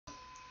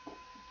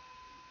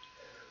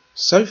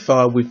So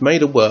far we've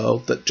made a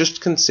world that just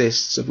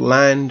consists of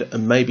land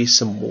and maybe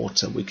some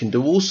water. We can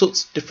do all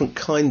sorts of different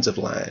kinds of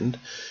land,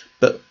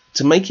 but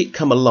to make it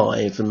come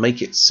alive and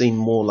make it seem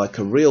more like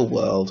a real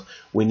world,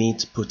 we need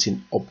to put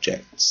in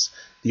objects.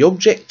 The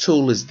object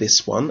tool is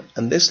this one,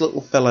 and this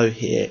little fellow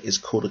here is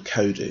called a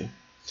Kodu.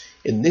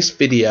 In this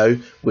video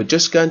we're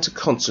just going to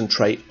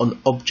concentrate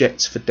on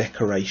objects for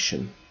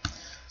decoration.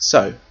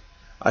 So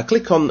I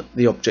click on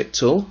the object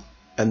tool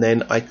and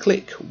then I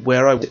click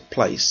where I want it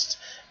placed,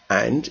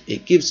 and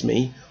it gives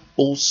me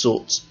all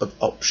sorts of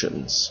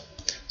options.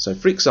 So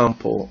for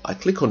example, I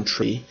click on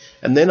tree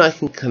and then I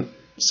can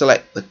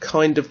select the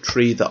kind of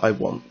tree that I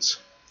want,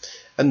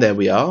 and there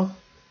we are.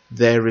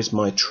 There is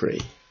my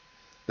tree.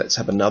 Let's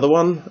have another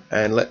one,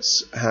 and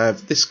let's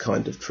have this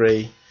kind of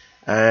tree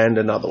and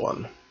another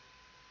one.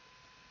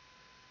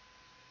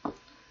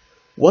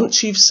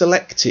 Once you've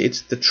selected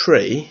the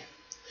tree,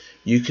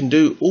 you can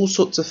do all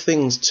sorts of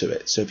things to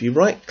it. So if you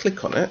right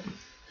click on it,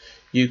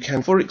 you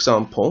can, for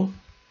example,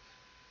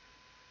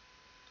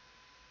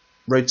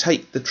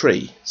 rotate the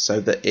tree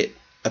so that it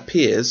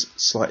appears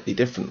slightly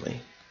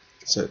differently.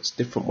 So it's a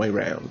different way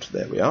round.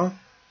 There we are.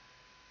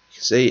 You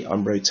can see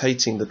I'm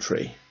rotating the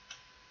tree.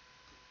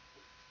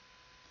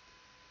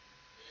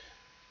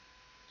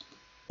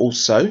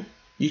 Also,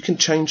 you can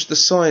change the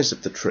size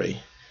of the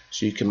tree.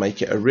 So you can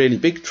make it a really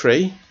big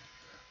tree,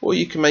 or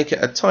you can make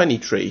it a tiny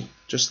tree,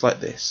 just like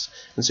this.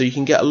 And so you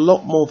can get a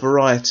lot more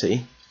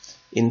variety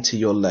into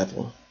your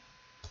level.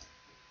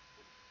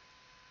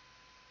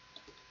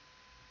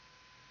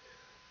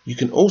 You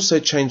can also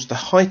change the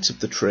height of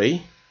the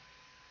tree.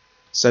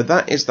 So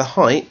that is the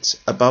height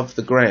above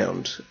the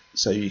ground.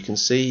 So you can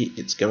see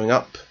it's going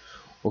up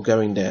or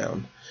going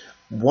down.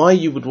 Why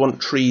you would want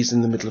trees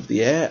in the middle of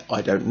the air,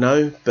 I don't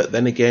know, but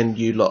then again,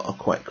 you lot are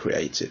quite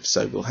creative,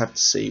 so we'll have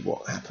to see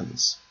what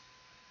happens.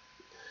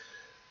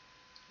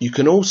 You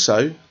can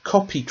also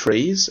copy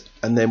trees,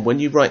 and then when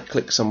you right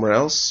click somewhere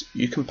else,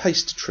 you can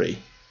paste a tree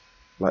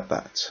like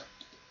that.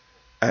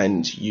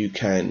 And you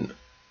can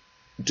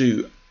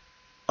do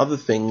other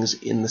things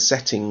in the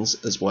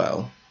settings as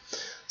well.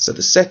 So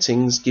the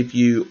settings give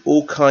you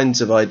all kinds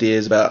of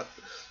ideas about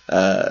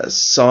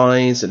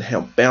size and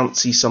how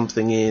bouncy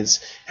something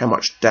is, how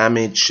much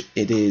damage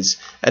it is,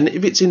 and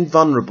if it's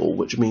invulnerable,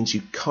 which means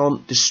you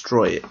can't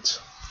destroy it.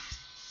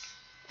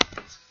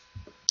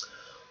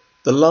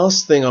 The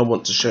last thing I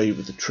want to show you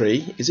with the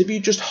tree is if you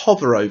just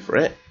hover over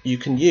it, you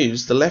can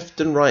use the left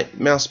and right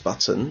mouse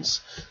buttons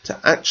to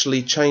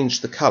actually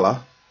change the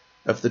colour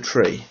of the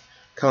tree.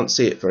 Can't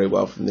see it very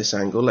well from this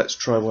angle. Let's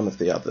try one of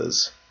the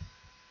others.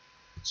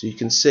 So you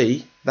can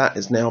see that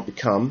has now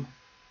become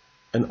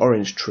an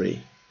orange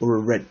tree or a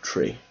red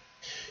tree.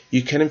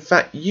 You can in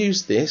fact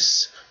use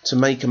this to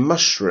make a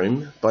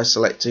mushroom by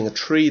selecting a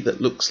tree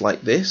that looks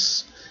like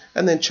this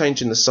and then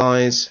changing the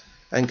size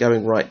and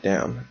going right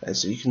down.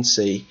 As you can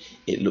see,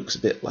 it looks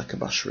a bit like a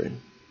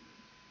mushroom.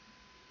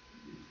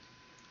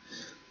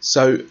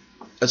 So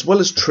as well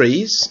as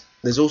trees,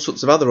 there's all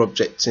sorts of other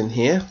objects in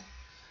here.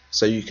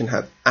 So you can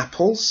have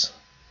apples,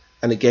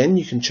 and again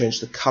you can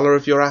change the colour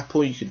of your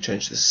apple, you can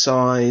change the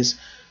size,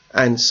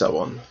 and so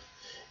on.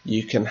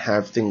 You can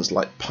have things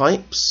like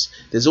pipes.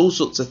 There's all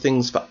sorts of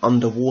things for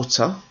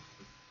underwater,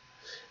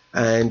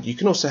 and you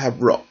can also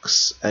have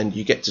rocks, and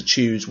you get to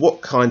choose what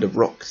kind of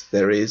rock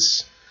there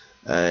is.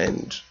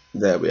 And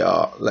there we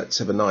are. Let's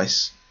have a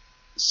nice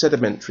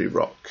sedimentary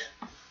rock,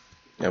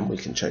 and we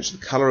can change the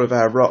colour of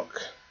our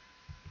rock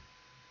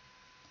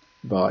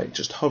by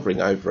just hovering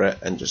over it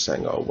and just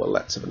saying, oh well,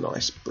 let's have a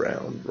nice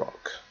brown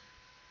rock.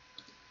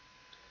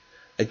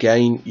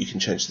 Again, you can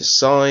change the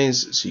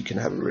size, so you can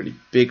have a really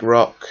big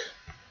rock,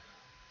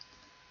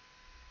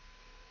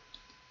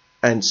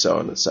 and so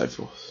on and so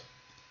forth.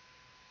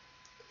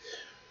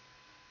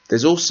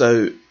 There's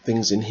also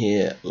things in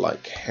here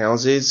like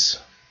houses,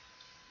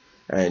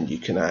 and you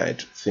can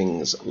add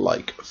things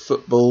like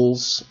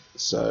footballs.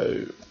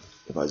 So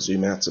if I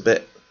zoom out a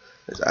bit,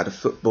 let's add a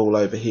football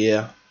over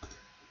here.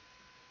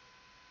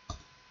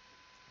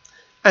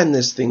 And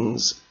there's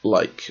things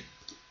like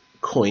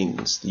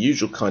coins, the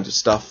usual kind of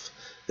stuff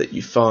that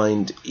you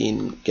find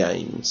in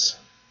games.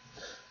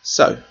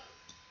 So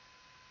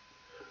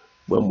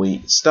when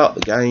we start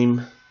the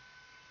game,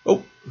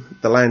 oh,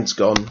 the land's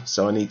gone,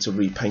 so I need to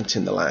repaint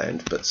in the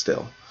land, but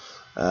still,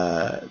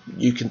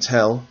 you can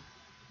tell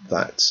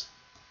that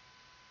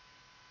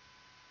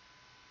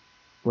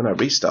when I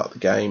restart the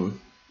game,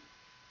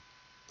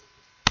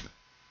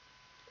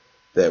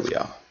 there we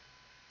are.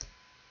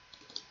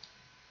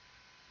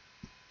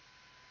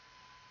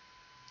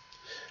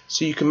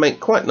 So you can make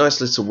quite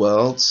nice little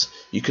worlds.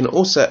 You can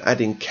also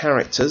add in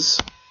characters,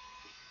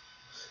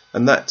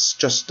 and that's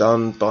just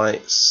done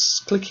by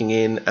clicking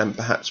in, and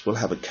perhaps we'll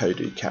have a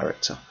Kodu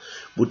character.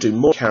 We'll do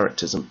more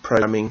characters and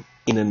programming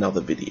in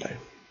another video.